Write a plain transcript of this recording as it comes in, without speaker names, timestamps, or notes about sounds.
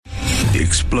The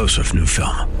explosive new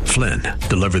film, Flynn,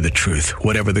 deliver the truth,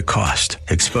 whatever the cost,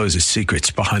 exposes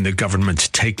secrets behind the government's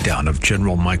takedown of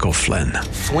General Michael Flynn.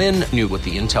 Flynn knew what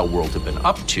the intel world had been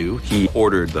up to. He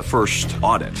ordered the first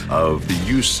audit of the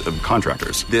use of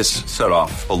contractors. This set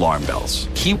off alarm bells.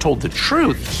 He told the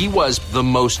truth. He was the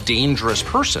most dangerous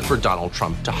person for Donald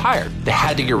Trump to hire. They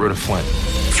had to get rid of Flynn.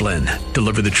 Flynn,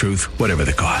 deliver the truth, whatever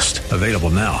the cost. Available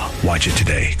now. Watch it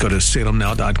today. Go to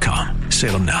salemnow.com.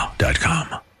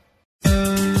 salemnow.com.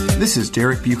 This is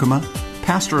Derek Buikema,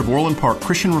 pastor of Orland Park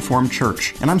Christian Reformed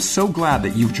Church, and I'm so glad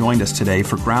that you've joined us today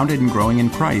for Grounded and Growing in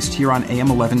Christ here on AM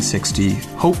 1160,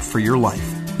 Hope for Your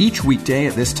Life. Each weekday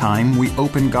at this time, we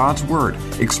open God's Word,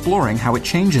 exploring how it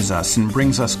changes us and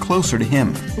brings us closer to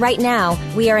Him. Right now,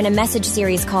 we are in a message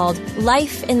series called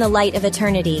Life in the Light of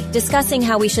Eternity, discussing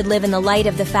how we should live in the light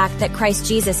of the fact that Christ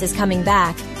Jesus is coming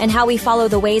back, and how we follow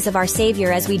the ways of our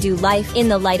Savior as we do life in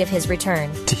the light of His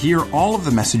return. To hear all of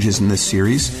the messages in this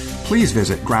series, please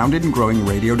visit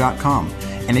groundedandgrowingradio.com.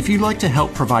 And if you'd like to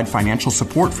help provide financial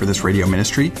support for this radio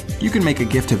ministry, you can make a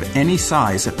gift of any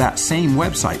size at that same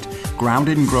website,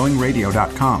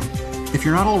 groundedandgrowingradio.com. If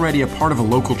you're not already a part of a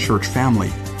local church family,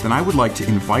 then I would like to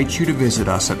invite you to visit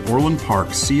us at Orland Park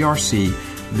CRC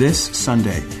this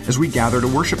Sunday as we gather to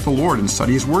worship the Lord and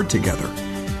study His Word together.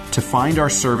 To find our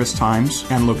service times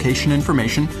and location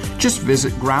information, just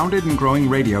visit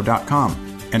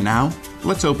groundedandgrowingradio.com. And now,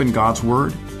 let's open God's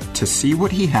Word to see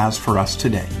what He has for us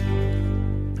today.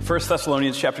 1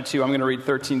 Thessalonians chapter 2, I'm going to read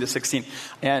 13 to 16,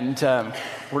 and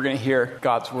we're going to hear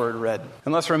God's word read.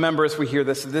 And let's remember as we hear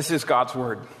this is God's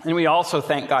word. And we also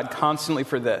thank God constantly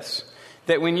for this,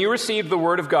 that when you received the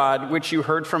word of God, which you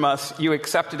heard from us, you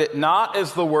accepted it not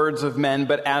as the words of men,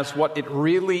 but as what it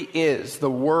really is,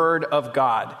 the word of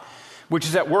God, which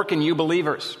is at work in you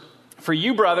believers. For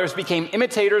you, brothers, became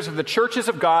imitators of the churches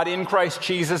of God in Christ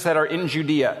Jesus that are in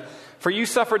Judea. For you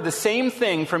suffered the same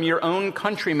thing from your own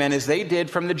countrymen as they did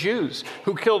from the Jews,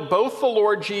 who killed both the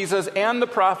Lord Jesus and the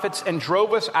prophets and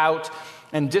drove us out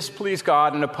and displeased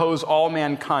God and oppose all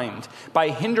mankind by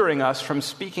hindering us from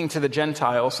speaking to the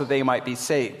Gentiles so they might be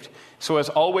saved, so as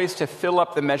always to fill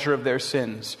up the measure of their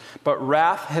sins. But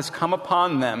wrath has come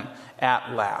upon them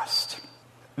at last.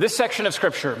 This section of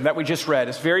Scripture that we just read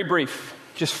is very brief,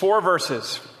 just 4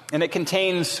 verses. And it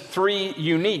contains 3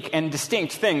 unique and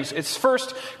distinct things. It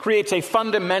first creates a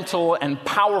fundamental and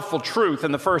powerful truth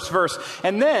in the first verse.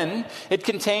 And then it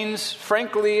contains,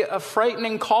 frankly, a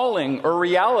frightening calling or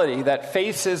reality that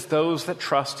faces those that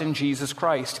trust in Jesus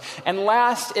Christ. And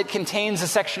last, it contains a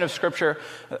section of Scripture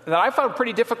that I found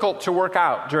pretty difficult to work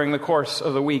out during the course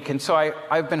of the week. And so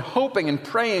I've been hoping and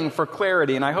praying for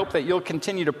clarity. And I hope that you'll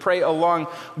continue to pray along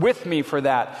with me for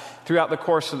that throughout the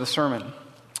course of the sermon.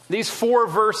 These 4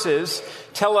 verses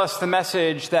tell us the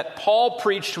message that Paul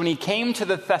preached when he came to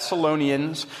the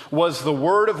Thessalonians was the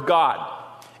Word of God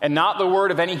and not the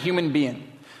word of any human being.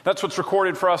 That's what's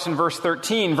recorded for us in verse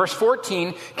 13. Verse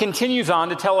 14 continues on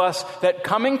to tell us that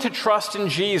coming to trust in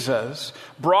Jesus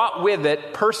brought with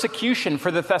it persecution for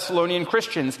the Thessalonian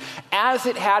Christians, as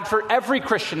it had for every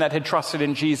Christian that had trusted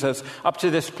in Jesus up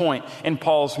to this point in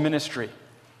Paul's ministry.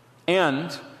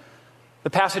 And the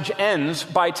passage ends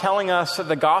by telling us that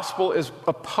the gospel is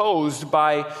opposed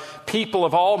by people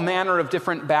of all manner of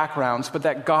different backgrounds, but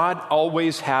that God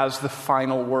always has the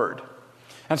final word.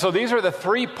 And so these are the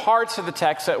 3 parts of the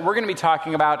text that we're going to be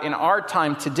talking about in our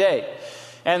time today.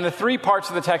 And the 3 parts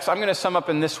of the text I'm going to sum up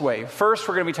in this way. First,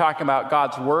 we're going to be talking about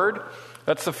God's word.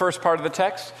 That's the first part of the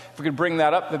text. If we could bring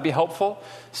that up, that'd be helpful.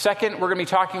 Second, we're going to be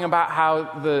talking about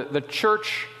how the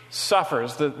church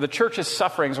suffers. The church's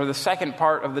sufferings are the second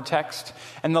part of the text.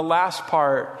 And the last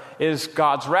part is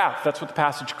God's wrath. That's what the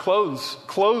passage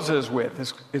closes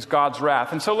with, is God's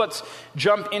wrath. And so let's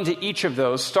jump into each of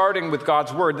those, starting with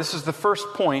God's word. This is the first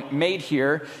point made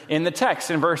here in the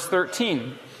text in verse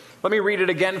 13. Let me read it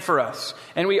again for us.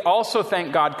 And we also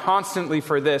thank God constantly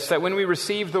for this, that when we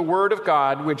received the word of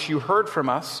God, which you heard from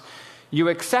us, you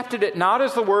accepted it not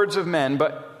as the words of men,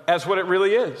 but as what it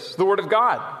really is, the word of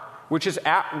God, which is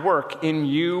at work in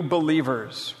you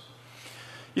believers.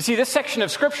 You see, this section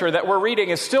of Scripture that we're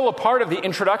reading is still a part of the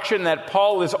introduction that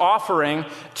Paul is offering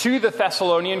to the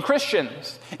Thessalonian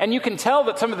Christians. And you can tell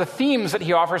that some of the themes that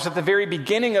he offers at the very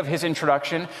beginning of his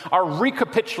introduction are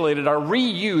recapitulated, are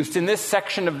reused in this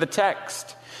section of the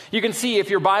text. You can see, if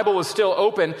your Bible is still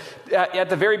open, at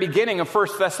the very beginning of 1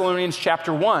 Thessalonians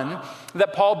chapter 1,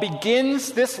 that Paul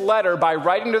begins this letter by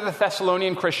writing to the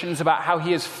Thessalonian Christians about how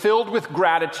he is filled with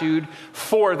gratitude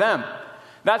for them.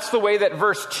 That's the way that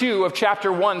verse 2 of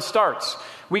chapter 1 starts.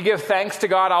 We give thanks to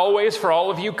God always for all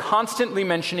of you, constantly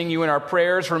mentioning you in our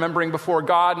prayers, remembering before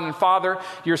God and Father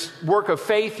your work of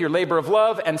faith, your labor of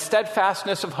love, and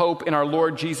steadfastness of hope in our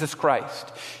Lord Jesus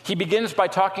Christ. He begins by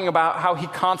talking about how he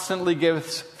constantly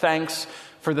gives thanks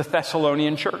for the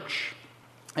Thessalonian church.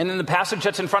 And in the passage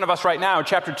that's in front of us right now,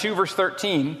 chapter 2, verse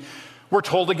 13, we're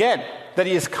told again that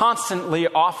he is constantly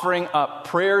offering up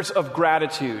prayers of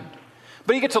gratitude.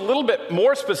 But he gets a little bit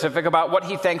more specific about what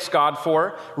he thanks God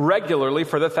for regularly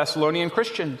for the Thessalonian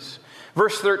Christians.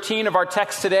 Verse 13 of our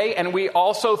text today, and we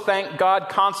also thank God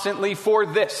constantly for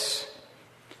this,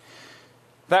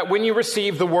 that when you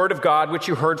received the word of God, which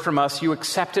you heard from us, you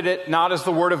accepted it not as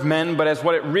the word of men, but as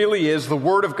what it really is, the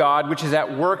word of God, which is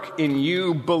at work in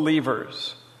you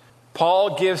believers.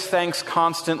 Paul gives thanks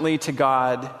constantly to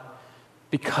God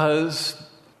because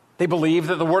they believe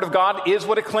that the word of God is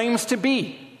what it claims to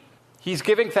be. He's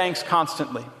giving thanks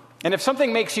constantly. And if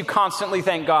something makes you constantly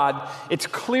thank God, it's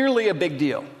clearly a big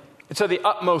deal. It's of the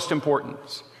utmost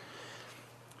importance.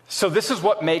 So this is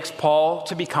what makes Paul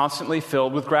to be constantly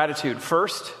filled with gratitude.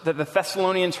 First, that the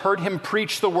Thessalonians heard him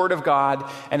preach the word of God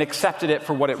and accepted it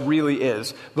for what it really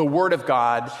is, the word of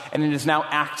God, and it is now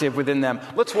active within them.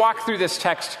 Let's walk through this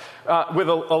text with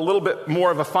a little bit more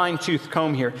of a fine-tooth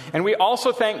comb here. And we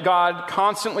also thank God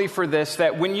constantly for this,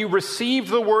 that when you received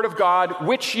the word of God,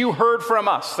 which you heard from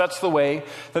us, that's the way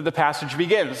that the passage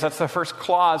begins. That's the first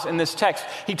clause in this text.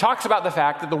 He talks about the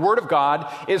fact that the word of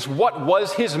God is what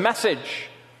was his message.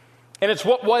 And it's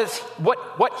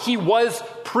what he was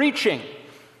preaching.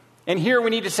 And here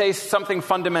we need to say something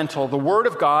fundamental. The word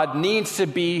of God needs to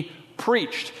be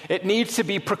preached. It needs to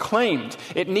be proclaimed.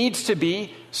 It needs to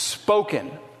be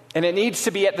spoken. And it needs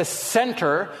to be at the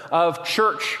center of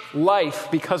church life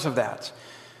because of that.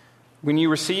 When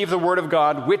you receive the word of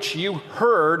God, which you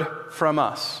heard from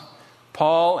us.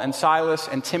 Paul and Silas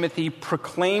and Timothy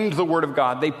proclaimed the word of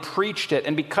God. They preached it.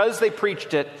 And because they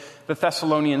preached it, the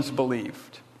Thessalonians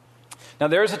believed. Now,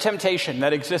 there is a temptation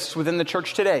that exists within the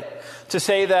church today to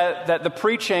say that the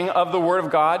preaching of the Word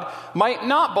of God might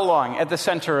not belong at the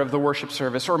center of the worship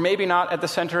service, or maybe not at the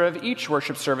center of each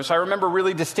worship service. I remember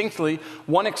really distinctly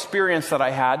one experience that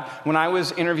I had when I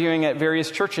was interviewing at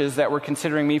various churches that were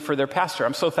considering me for their pastor.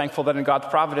 I'm so thankful that in God's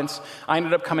providence, I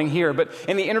ended up coming here. But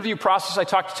in the interview process, I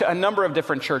talked to a number of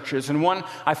different churches. And one,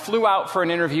 I flew out for an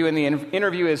interview, and the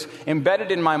interview is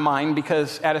embedded in my mind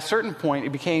because at a certain point,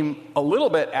 it became a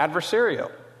little bit adversarial.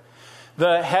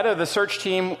 The head of the search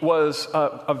team was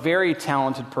a very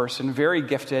talented person, very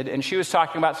gifted, and she was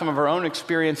talking about some of her own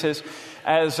experiences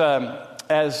as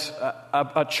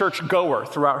a church goer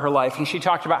throughout her life. And she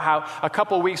talked about how a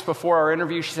couple of weeks before our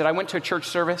interview, she said, I went to a church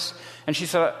service, and she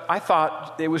said, I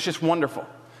thought it was just wonderful.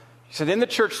 She said, in the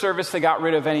church service, they got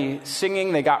rid of any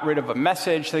singing, they got rid of a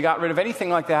message, they got rid of anything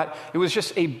like that. It was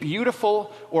just a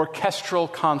beautiful orchestral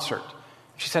concert.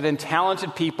 She said, and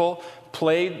talented people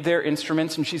played their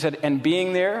instruments, and she said, and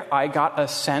being there, I got a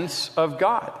sense of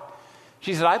God.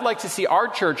 She said, I'd like to see our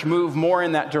church move more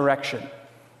in that direction.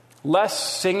 Less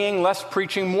singing, less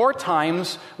preaching, more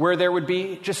times where there would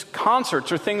be just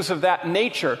concerts or things of that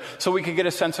nature so we could get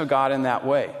a sense of God in that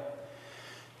way.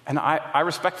 And I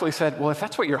respectfully said, well, if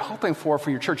that's what you're hoping for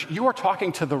your church, you are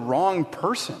talking to the wrong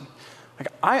person.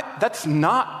 That's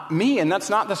not me, and that's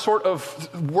not the sort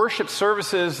of worship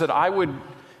services that I would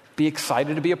be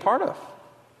excited to be a part of.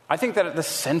 I think that at the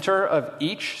center of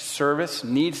each service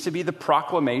needs to be the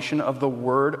proclamation of the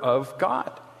Word of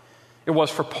God. It was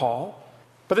for Paul,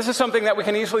 but this is something that we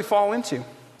can easily fall into.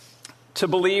 To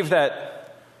believe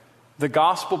that the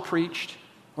gospel preached,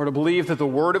 or to believe that the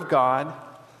Word of God,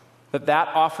 that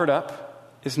offered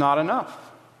up is not enough,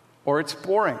 or it's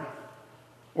boring,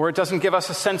 or it doesn't give us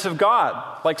a sense of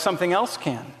God like something else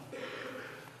can.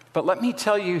 But let me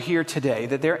tell you here today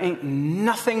that there ain't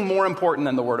nothing more important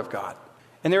than the Word of God.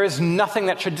 And there is nothing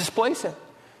that should displace it.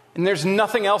 And there's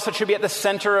nothing else that should be at the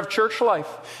center of church life.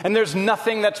 And there's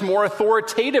nothing that's more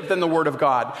authoritative than the Word of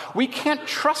God. We can't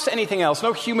trust anything else.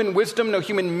 No human wisdom, no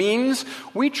human means.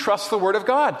 We trust the Word of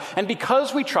God. And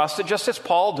because we trust it, just as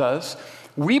Paul does,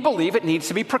 we believe it needs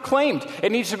to be proclaimed.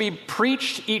 It needs to be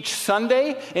preached each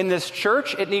Sunday in this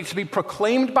church. It needs to be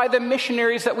proclaimed by the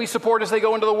missionaries that we support as they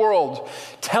go into the world,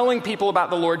 telling people about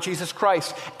the Lord Jesus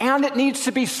Christ. And it needs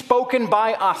to be spoken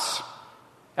by us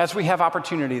as we have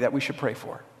opportunity that we should pray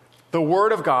for. The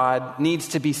Word of God needs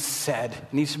to be said.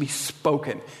 It needs to be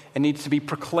spoken. It needs to be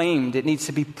proclaimed. It needs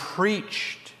to be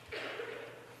preached.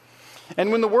 And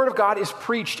when the Word of God is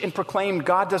preached and proclaimed,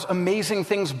 God does amazing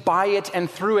things by it and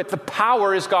through it. The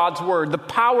power is God's Word. The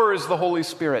power is the Holy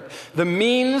Spirit. The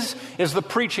means is the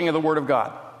preaching of the Word of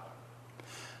God.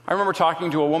 I remember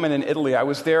talking to a woman in Italy. I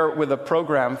was there with a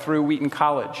program through Wheaton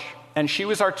College, and she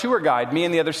was our tour guide, me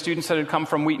and the other students that had come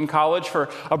from Wheaton College for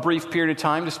a brief period of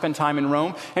time to spend time in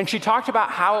Rome. And she talked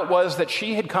about how it was that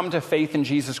she had come to faith in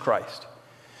Jesus Christ.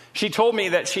 She told me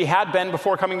that she had been,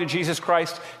 before coming to Jesus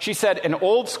Christ, she said, an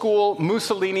old-school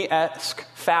Mussolini-esque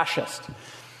fascist.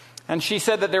 And she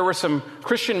said that there were some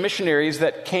Christian missionaries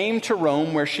that came to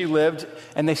Rome where she lived,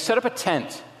 and they set up a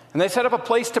tent, and they set up a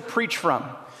place to preach from.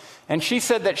 And she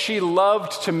said that she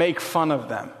loved to make fun of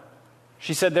them.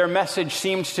 She said their message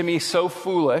seemed to me so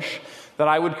foolish that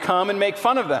I would come and make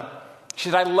fun of them. She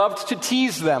said I loved to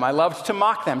tease them. I loved to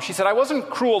mock them. She said I wasn't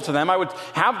cruel to them. I would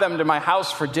have them to my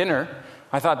house for dinner.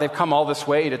 I thought they've come all this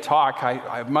way to talk.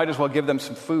 I might as well give them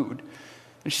some food.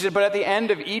 And she said, but at the end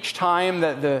of each time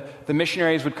that the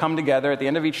missionaries would come together, at the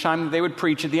end of each time that they would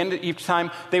preach, at the end of each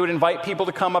time they would invite people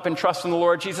to come up and trust in the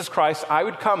Lord Jesus Christ, I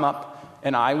would come up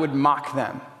and I would mock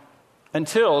them.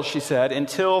 Until, she said,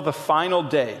 until the final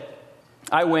day,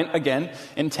 I went again,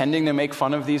 intending to make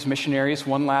fun of these missionaries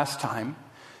one last time.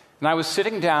 And I was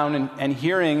sitting down and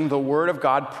hearing the word of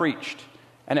God preached.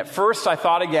 And at first I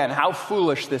thought again, how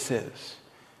foolish this is.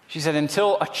 She said,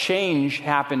 until a change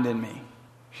happened in me.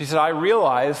 She said, I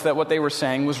realized that what they were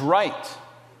saying was right.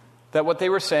 That what they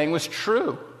were saying was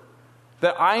true.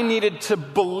 That I needed to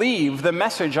believe the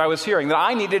message I was hearing. That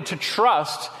I needed to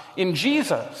trust in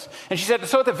Jesus. And she said,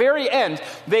 so at the very end,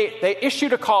 they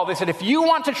issued a call. They said, if you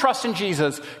want to trust in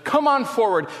Jesus, come on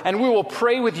forward and we will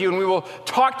pray with you and we will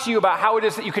talk to you about how it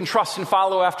is that you can trust and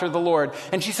follow after the Lord.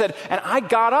 And she said, and I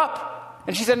got up.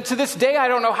 And she said, to this day, I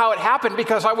don't know how it happened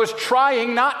because I was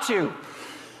trying not to.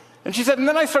 And she said, and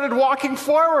then I started walking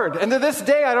forward. And to this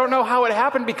day, I don't know how it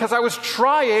happened because I was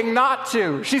trying not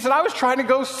to. She said, I was trying to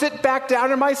go sit back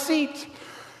down in my seat.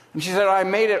 And she said, I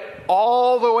made it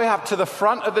all the way up to the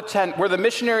front of the tent where the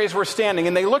missionaries were standing.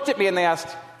 And they looked at me and they asked,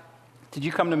 did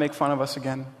you come to make fun of us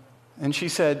again? And she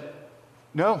said,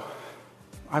 no,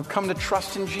 I've come to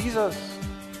trust in Jesus.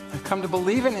 I've come to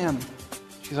believe in him.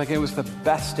 She's like, it was the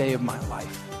best day of my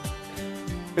life.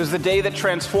 It was the day that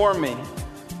transformed me.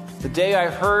 The day I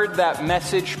heard that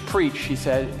message preached, she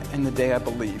said, and the day I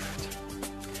believed.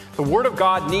 The word of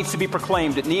God needs to be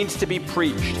proclaimed. It needs to be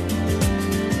preached.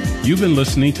 You've been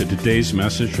listening to today's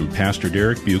message from Pastor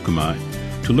Derek Buikema.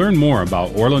 To learn more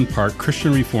about Orland Park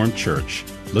Christian Reformed Church,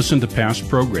 listen to past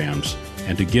programs,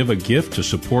 and to give a gift to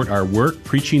support our work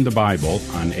preaching the Bible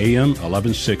on AM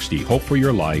 1160 Hope for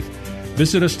Your Life,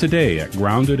 visit us today at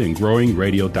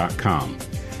groundedandgrowingradio.com.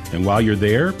 And while you're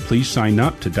there, please sign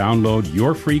up to download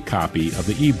your free copy of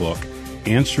the ebook,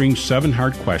 Answering 7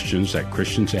 Hard Questions That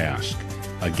Christians Ask.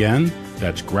 Again,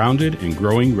 that's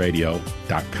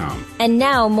groundedandgrowingradio.com. And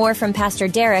now more from Pastor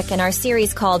Derek in our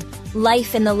series called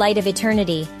Life in the Light of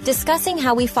Eternity, discussing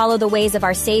how we follow the ways of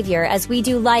our Savior as we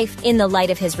do life in the light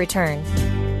of his return.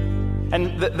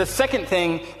 And the second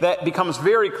thing that becomes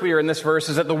very clear in this verse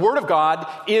is that the Word of God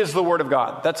is the Word of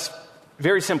God. That's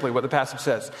very simply what the passage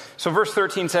says. So verse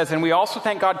 13 says, and we also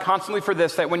thank God constantly for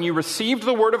this, that when you received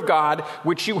the word of God,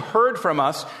 which you heard from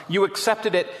us, you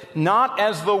accepted it not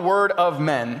as the word of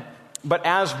men, but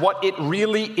as what it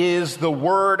really is, the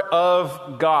word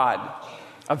of God.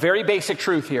 A very basic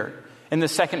truth here in the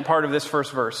second part of this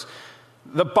first verse.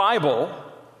 The Bible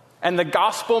and the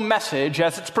gospel message,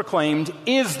 as it's proclaimed,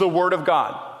 is the word of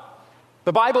God.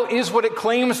 The Bible is what it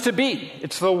claims to be.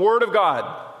 It's the word of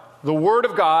God. The Word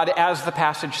of God, as the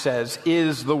passage says,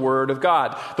 is the Word of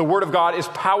God. The Word of God is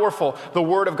powerful. The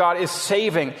Word of God is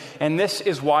saving. And this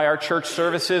is why our church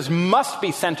services must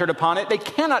be centered upon it. They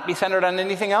cannot be centered on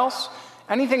anything else.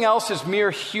 Anything else is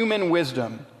mere human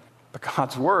wisdom. But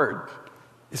God's Word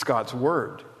is God's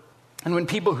Word. And when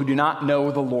people who do not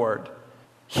know the Lord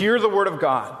hear the Word of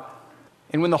God,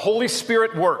 and when the Holy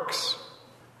Spirit works,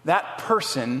 that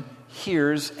person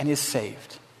hears and is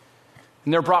saved.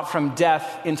 And they're brought from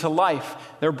death into life.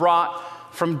 They're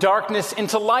brought from darkness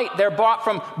into light. They're brought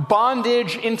from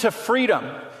bondage into freedom.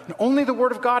 And only the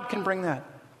Word of God can bring that.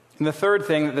 And the third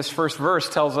thing that this first verse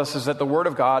tells us is that the Word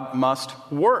of God must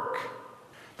work.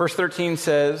 Verse 13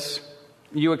 says,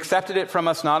 you accepted it from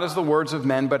us not as the words of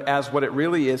men, but as what it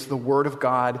really is, the Word of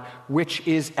God, which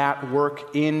is at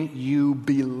work in you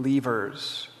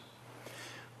believers.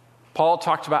 Paul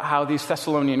talked about how these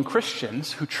Thessalonian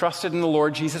Christians who trusted in the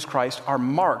Lord Jesus Christ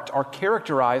are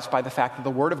characterized by the fact that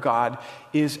the Word of God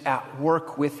is at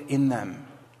work within them.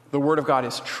 The Word of God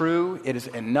is true, it is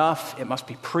enough, it must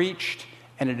be preached,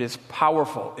 and it is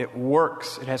powerful. It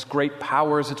works. It has great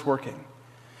power as it's working.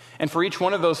 And for each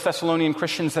one of those Thessalonian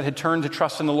Christians that had turned to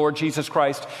trust in the Lord Jesus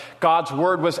Christ, God's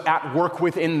word was at work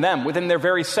within them, within their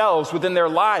very selves, within their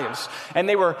lives. And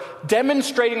they were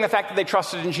demonstrating the fact that they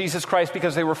trusted in Jesus Christ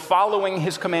because they were following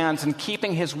his commands and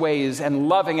keeping his ways and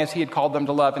loving as he had called them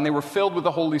to love. And they were filled with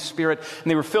the Holy Spirit,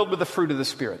 and they were filled with the fruit of the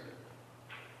Spirit.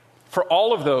 For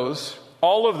all of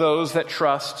those that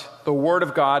trust, the word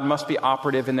of God must be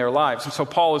operative in their lives. And so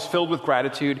Paul is filled with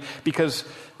gratitude because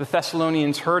the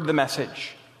Thessalonians heard the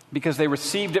message, because they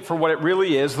received it for what it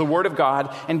really is, the word of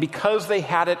God, and because they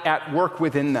had it at work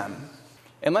within them.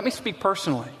 And let me speak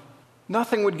personally.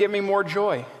 Nothing would give me more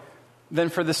joy than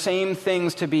for the same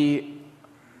things to be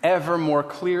ever more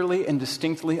clearly and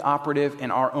distinctly operative in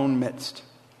our own midst.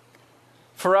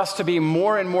 For us to be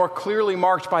more and more clearly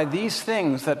marked by these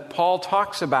things that Paul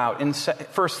talks about in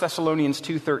 1 Thessalonians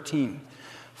 2:13.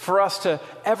 For us to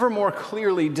ever more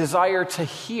clearly desire to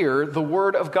hear the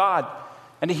word of God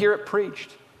and to hear it preached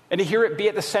and to hear it be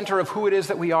at the center of who it is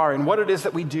that we are and what it is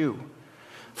that we do.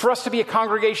 For us to be a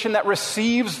congregation that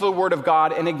receives the word of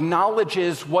God and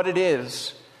acknowledges what it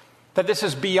is, that this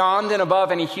is beyond and above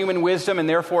any human wisdom, and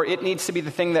therefore it needs to be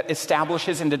the thing that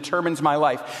establishes and determines my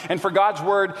life. And for God's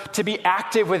word to be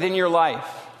active within your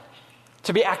life,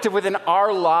 to be active within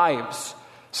our lives,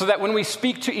 so that when we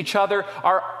speak to each other,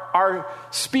 our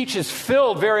speech is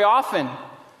filled very often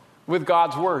with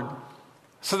God's word.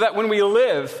 So that when we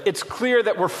live, it's clear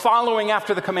that we're following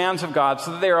after the commands of God,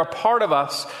 so that they are a part of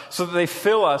us, so that they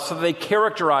fill us, so that they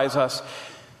characterize us.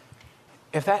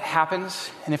 If that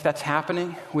happens, and if that's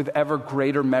happening with ever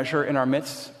greater measure in our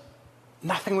midst,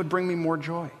 nothing would bring me more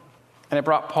joy. And it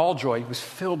brought Paul joy. He was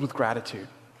filled with gratitude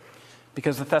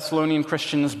because the Thessalonian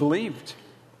Christians believed,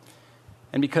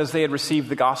 and because they had received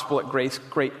the gospel at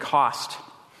great cost.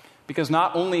 Because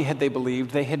not only had they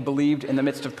believed in the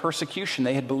midst of persecution.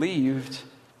 They had believed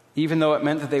even though it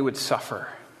meant that they would suffer.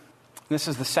 And this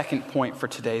is the second point for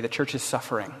today. The church is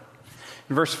suffering.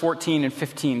 In verse 14 and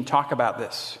 15, talk about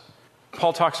this.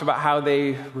 Paul talks about how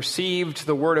they received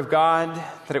the word of God,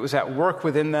 that it was at work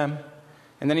within them.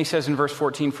 And then he says in verse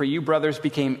 14, "For you, brothers,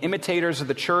 became imitators of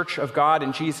the church of God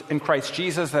in Christ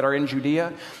Jesus that are in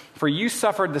Judea. For you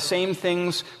suffered the same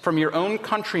things from your own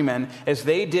countrymen as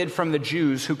they did from the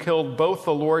Jews, who killed both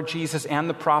the Lord Jesus and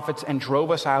the prophets and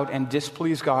drove us out and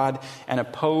displease God and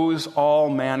oppose all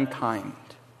mankind."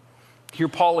 Here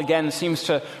Paul again seems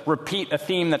to repeat a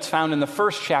theme that's found in the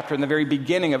first chapter, in the very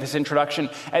beginning of his introduction.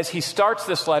 As he starts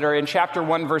this letter in chapter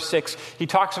 1, verse 6, he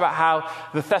talks about how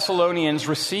the Thessalonians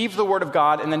received the word of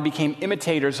God and then became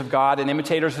imitators of God and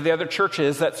imitators of the other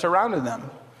churches that surrounded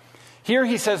them. Here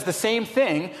he says the same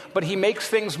thing, but he makes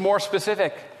things more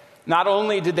specific. Not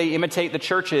only did they imitate the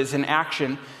churches in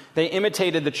action, they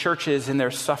imitated the churches in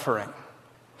their suffering.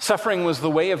 Suffering was the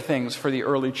way of things for the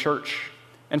early church.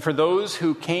 And for those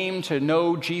who came to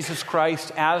know Jesus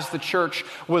Christ as the church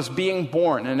was being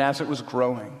born and as it was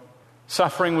growing.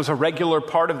 Suffering was a regular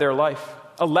part of their life.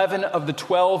 11 of the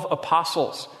 12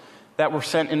 apostles that were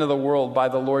sent into the world by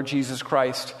the Lord Jesus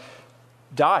Christ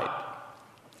died,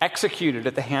 executed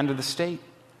at the hand of the state,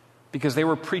 because they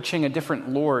were preaching a different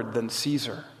Lord than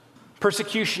Caesar.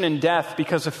 Persecution and death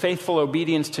because of faithful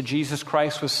obedience to Jesus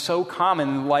Christ was so common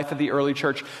in the life of the early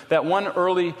church that one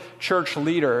early church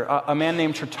leader, a man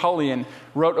named Tertullian,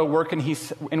 wrote a work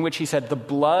in which he said, "The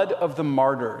blood of the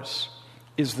martyrs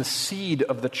is the seed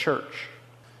of the church."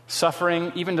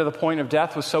 Suffering, even to the point of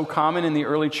death, was so common in the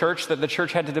early church that the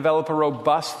church had to develop a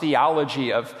robust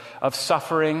theology of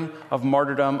suffering, of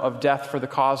martyrdom, of death for the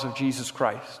cause of Jesus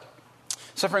Christ.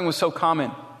 Suffering was so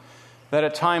common that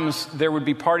at times there would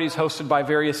be parties hosted by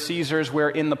various Caesars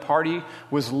wherein the party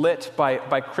was lit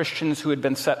by Christians who had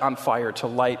been set on fire to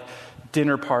light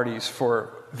dinner parties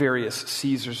for various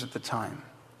Caesars at the time.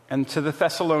 And to the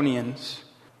Thessalonians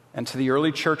and to the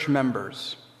early church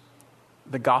members,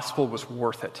 the gospel was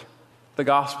worth it. The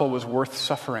gospel was worth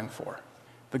suffering for.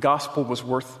 The gospel was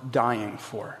worth dying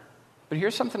for. But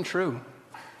here's something true.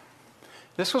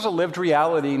 This was a lived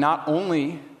reality not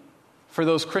only for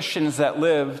those Christians that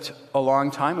lived a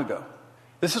long time ago.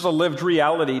 This is a lived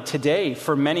reality today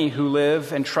for many who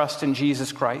live and trust in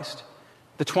Jesus Christ.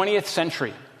 The 20th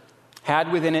century had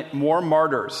within it more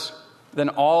martyrs than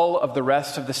all of the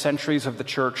rest of the centuries of the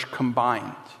church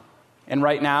combined. And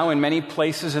right now, in many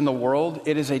places in the world,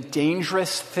 it is a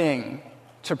dangerous thing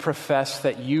to profess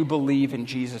that you believe in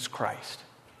Jesus Christ.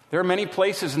 There are many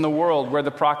places in the world where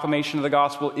the proclamation of the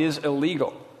gospel is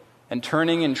illegal, and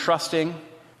turning and trusting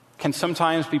can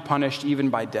sometimes be punished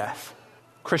even by death.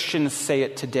 Christians say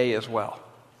it today as well.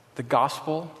 The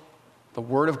gospel, the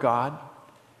word of God,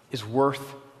 is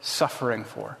worth suffering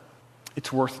for.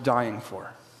 It's worth dying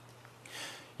for.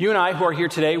 You and I who are here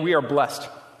today, we are blessed.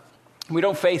 We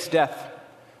don't face death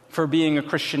for being a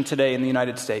Christian today in the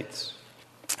United States.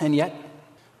 And yet,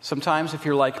 sometimes if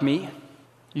you're like me,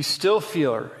 you still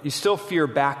fear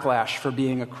backlash for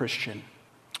being a Christian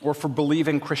or for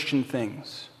believing Christian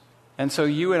things. And so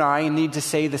you and I need to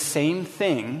say the same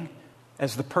thing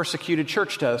as the persecuted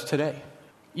church does today.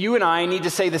 You and I need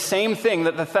to say the same thing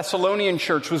that the Thessalonian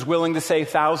church was willing to say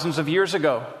thousands of years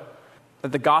ago,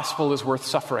 that the gospel is worth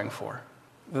suffering for,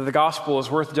 that the gospel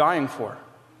is worth dying for,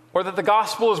 or that the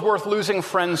gospel is worth losing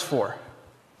friends for.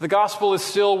 The gospel is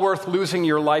still worth losing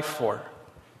your life for.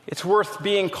 It's worth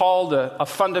being called a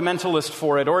fundamentalist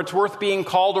for it, or it's worth being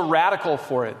called a radical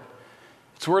for it.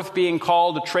 It's worth being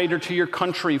called a traitor to your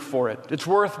country for it. It's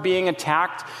worth being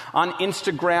attacked on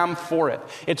Instagram for it.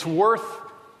 It's worth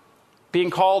being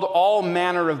called all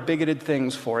manner of bigoted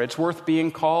things for it. It's worth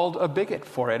being called a bigot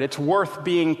for it. It's worth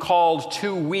being called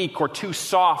too weak or too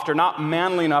soft or not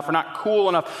manly enough or not cool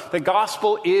enough. The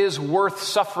gospel is worth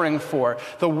suffering for.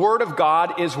 The word of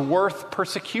God is worth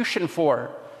persecution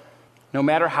for. No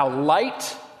matter how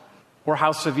light or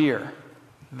how severe,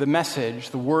 the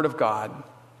message, the word of God,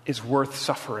 is worth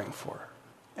suffering for.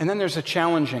 And then there's a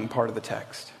challenging part of the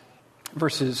text.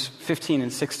 Verses 15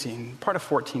 and 16, part of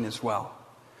 14 as well.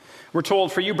 We're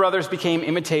told, "For you, brothers, became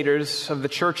imitators of the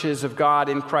churches of God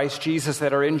in Christ Jesus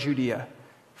that are in Judea.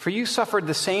 For you suffered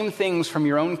the same things from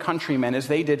your own countrymen as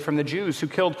they did from the Jews, who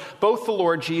killed both the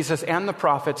Lord Jesus and the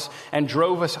prophets and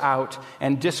drove us out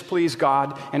and displeased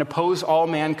God and oppose all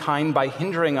mankind by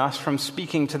hindering us from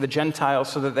speaking to the Gentiles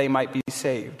so that they might be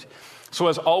saved. So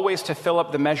as always to fill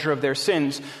up the measure of their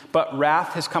sins, but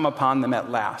wrath has come upon them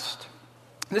at last."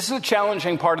 This is a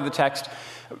challenging part of the text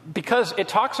because it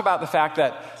talks about the fact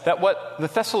that what the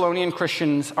Thessalonian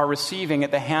Christians are receiving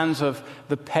at the hands of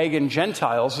the pagan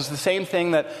Gentiles is the same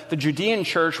thing that the Judean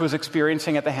church was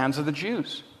experiencing at the hands of the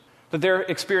Jews. That they're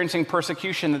experiencing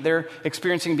persecution, that they're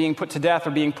experiencing being put to death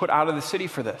or being put out of the city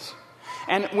for this.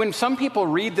 And when some people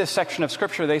read this section of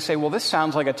Scripture, they say, well, this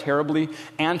sounds like a terribly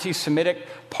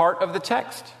anti-Semitic part of the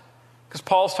text. Because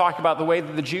Paul's talking about the way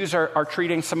that the Jews are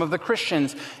treating some of the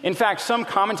Christians. In fact, some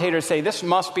commentators say this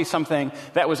must be something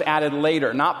that was added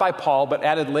later, not by Paul, but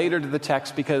added later to the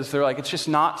text because they're like, it's just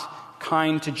not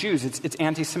kind to Jews. It's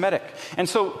anti-Semitic. And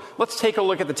so let's take a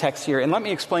look at the text here, and let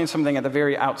me explain something at the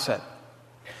very outset.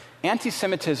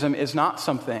 Anti-Semitism is not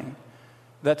something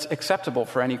that's acceptable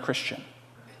for any Christian.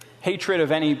 Hatred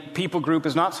of any people group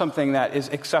is not something that is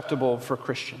acceptable for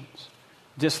Christians.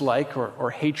 Dislike or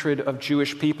hatred of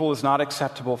Jewish people is not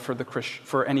acceptable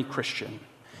for any Christian.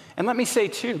 And let me say,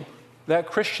 too, that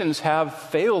Christians have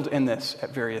failed in this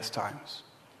at various times.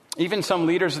 Even some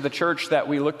leaders of the church that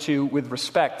we look to with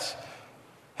respect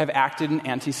have acted in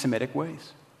anti-Semitic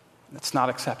ways. That's not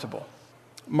acceptable.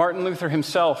 Martin Luther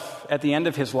himself, at the end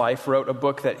of his life, wrote a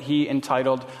book that he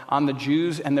entitled On the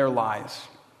Jews and Their Lies.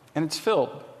 And it's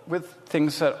filled with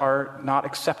things that are not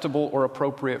acceptable or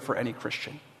appropriate for any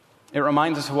Christian. It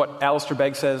reminds us of what Alistair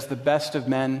Begg says, the best of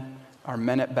men are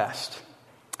men at best.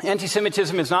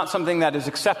 Anti-Semitism is not something that is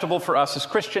acceptable for us as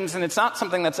Christians, and it's not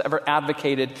something that's ever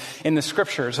advocated in the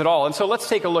Scriptures at all. And so let's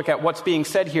take a look at what's being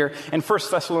said here in 1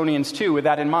 Thessalonians 2 with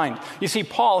that in mind. You see,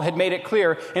 Paul had made it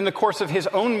clear in the course of his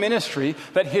own ministry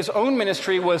that his own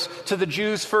ministry was to the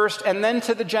Jews first and then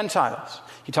to the Gentiles.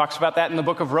 He talks about that in the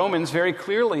book of Romans very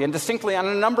clearly and distinctly on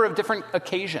a number of different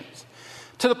occasions.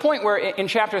 To the point where in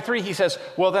chapter 3 he says,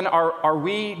 well then are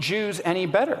we Jews any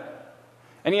better?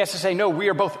 And he has to say, no, we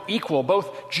are both equal.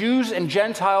 Both Jews and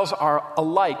Gentiles are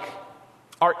alike,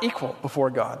 are equal before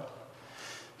God.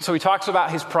 So he talks about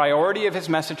his priority of his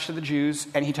message to the Jews,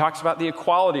 and he talks about the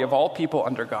equality of all people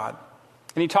under God.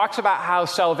 And he talks about how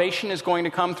salvation is going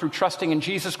to come through trusting in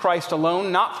Jesus Christ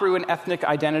alone, not through an ethnic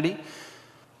identity.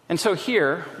 And so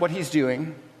here, what he's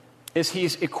doing is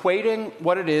he's equating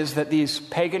what it is that these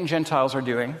pagan Gentiles are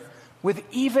doing with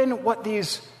even what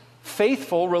these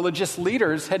faithful religious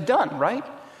leaders had done, right?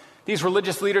 These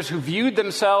religious leaders who viewed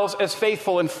themselves as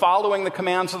faithful in following the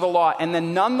commands of the law and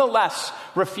then nonetheless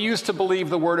refused to believe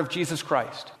the word of Jesus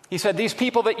Christ. He said, these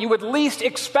people that you would least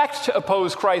expect to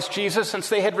oppose Christ Jesus since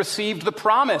they had received the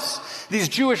promise, these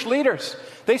Jewish leaders,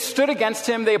 they stood against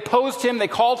him, they opposed him, they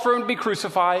called for him to be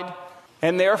crucified,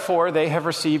 and therefore they have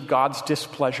received God's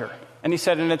displeasure. And he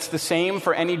said, and it's the same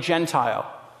for any Gentile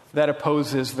that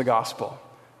opposes the gospel,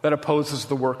 that opposes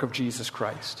the work of Jesus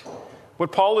Christ.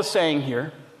 What Paul is saying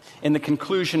here in the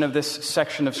conclusion of this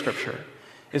section of Scripture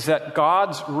is that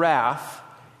God's wrath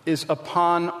is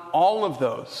upon all of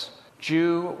those,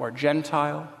 Jew or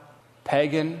Gentile,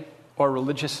 pagan or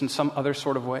religious in some other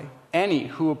sort of way, any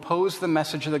who oppose the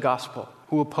message of the gospel,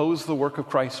 who oppose the work of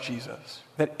Christ Jesus,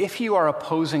 that if you are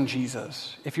opposing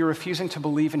Jesus, if you're refusing to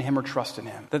believe in him or trust in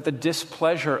him, that the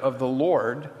displeasure of the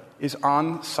Lord is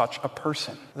on such a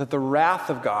person, that the wrath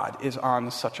of God is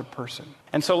on such a person.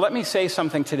 And so let me say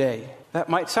something today that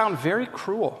might sound very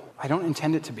cruel. I don't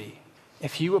intend it to be.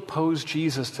 If you oppose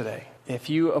Jesus today, if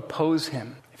you oppose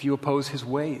him, if you oppose his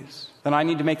ways, then I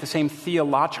need to make the same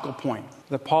theological point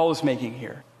that Paul is making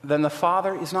here. Then the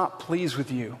Father is not pleased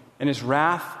with you, and his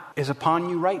wrath is upon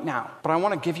you right now. But I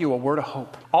want to give you a word of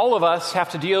hope. All of us have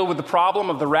to deal with the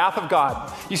problem of the wrath of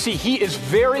God. You see, he is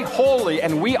very holy,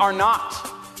 and we are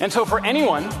not. And so for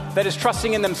anyone that is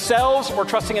trusting in themselves or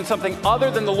trusting in something other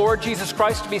than the Lord Jesus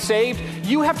Christ to be saved,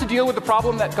 you have to deal with the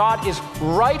problem that God is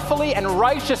rightfully and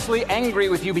righteously angry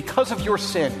with you because of your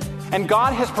sin. And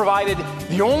God has provided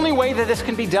the only way that this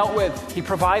can be dealt with. He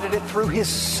provided it through his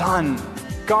Son.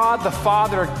 God the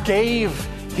Father gave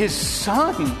his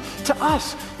Son to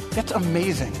us. That's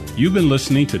amazing. You've been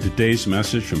listening to today's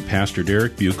message from Pastor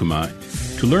Derek Buikema.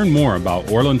 To learn more about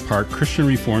Orland Park Christian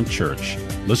Reformed Church,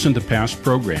 listen to past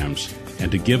programs,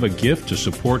 and to give a gift to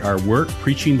support our work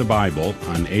preaching the Bible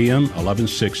on AM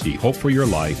 1160 Hope for Your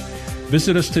Life,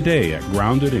 visit us today at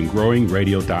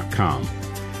groundedandgrowingradio.com.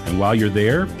 And while you're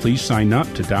there, please sign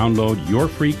up to download your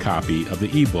free copy of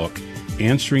the ebook,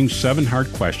 Answering 7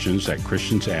 Hard Questions That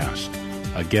Christians Ask.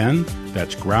 Again,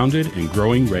 that's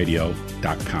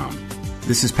groundedandgrowingradio.com.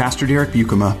 This is Pastor Derek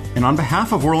Buikema, and on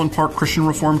behalf of Orland Park Christian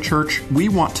Reformed Church, we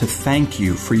want to thank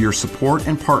you for your support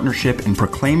and partnership in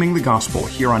proclaiming the gospel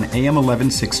here on AM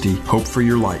 1160, Hope for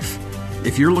Your Life.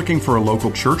 If you're looking for a local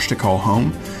church to call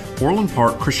home, Orland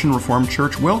Park Christian Reformed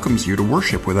Church welcomes you to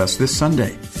worship with us this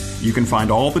Sunday. You can find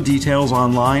all the details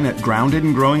online at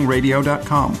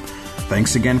groundedandgrowingradio.com.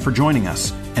 Thanks again for joining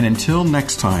us, and until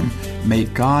next time, may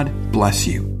God bless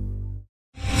you.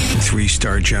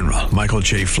 3-star General Michael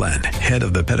J. Flynn, head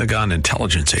of the Pentagon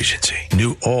Intelligence Agency,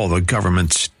 knew all the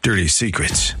government's dirty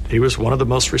secrets. He was one of the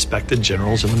most respected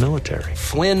generals in the military.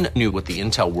 Flynn knew what the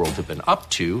intel world had been up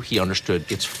to. He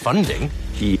understood its funding.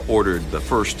 He ordered the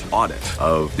first audit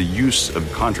of the use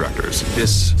of contractors.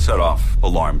 This set off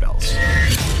alarm bells.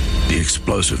 The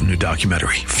explosive new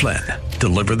documentary, Flynn,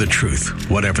 Deliver the Truth,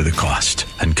 Whatever the Cost,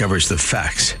 uncovers the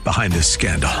facts behind this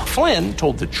scandal. Flynn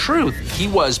told the truth. He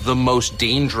was the most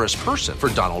dangerous person for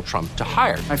Donald Trump to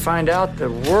hire. I find out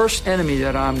the worst enemy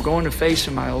that I'm going to face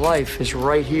in my life is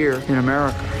right here in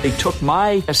America. They took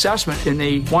my assessment and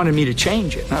they wanted me to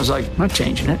change it. And I was like, I'm not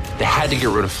changing it. They had to get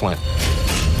rid of Flynn.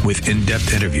 With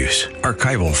in-depth interviews,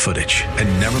 archival footage,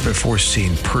 and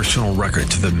never-before-seen personal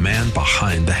records of the man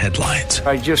behind the headlines.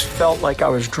 I just felt like I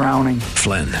was drowning.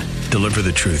 Flynn, Deliver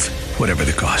the Truth, Whatever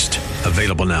the Cost.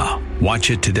 Available now.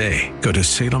 Watch it today. Go to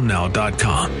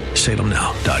salemnow.com.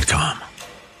 salemnow.com.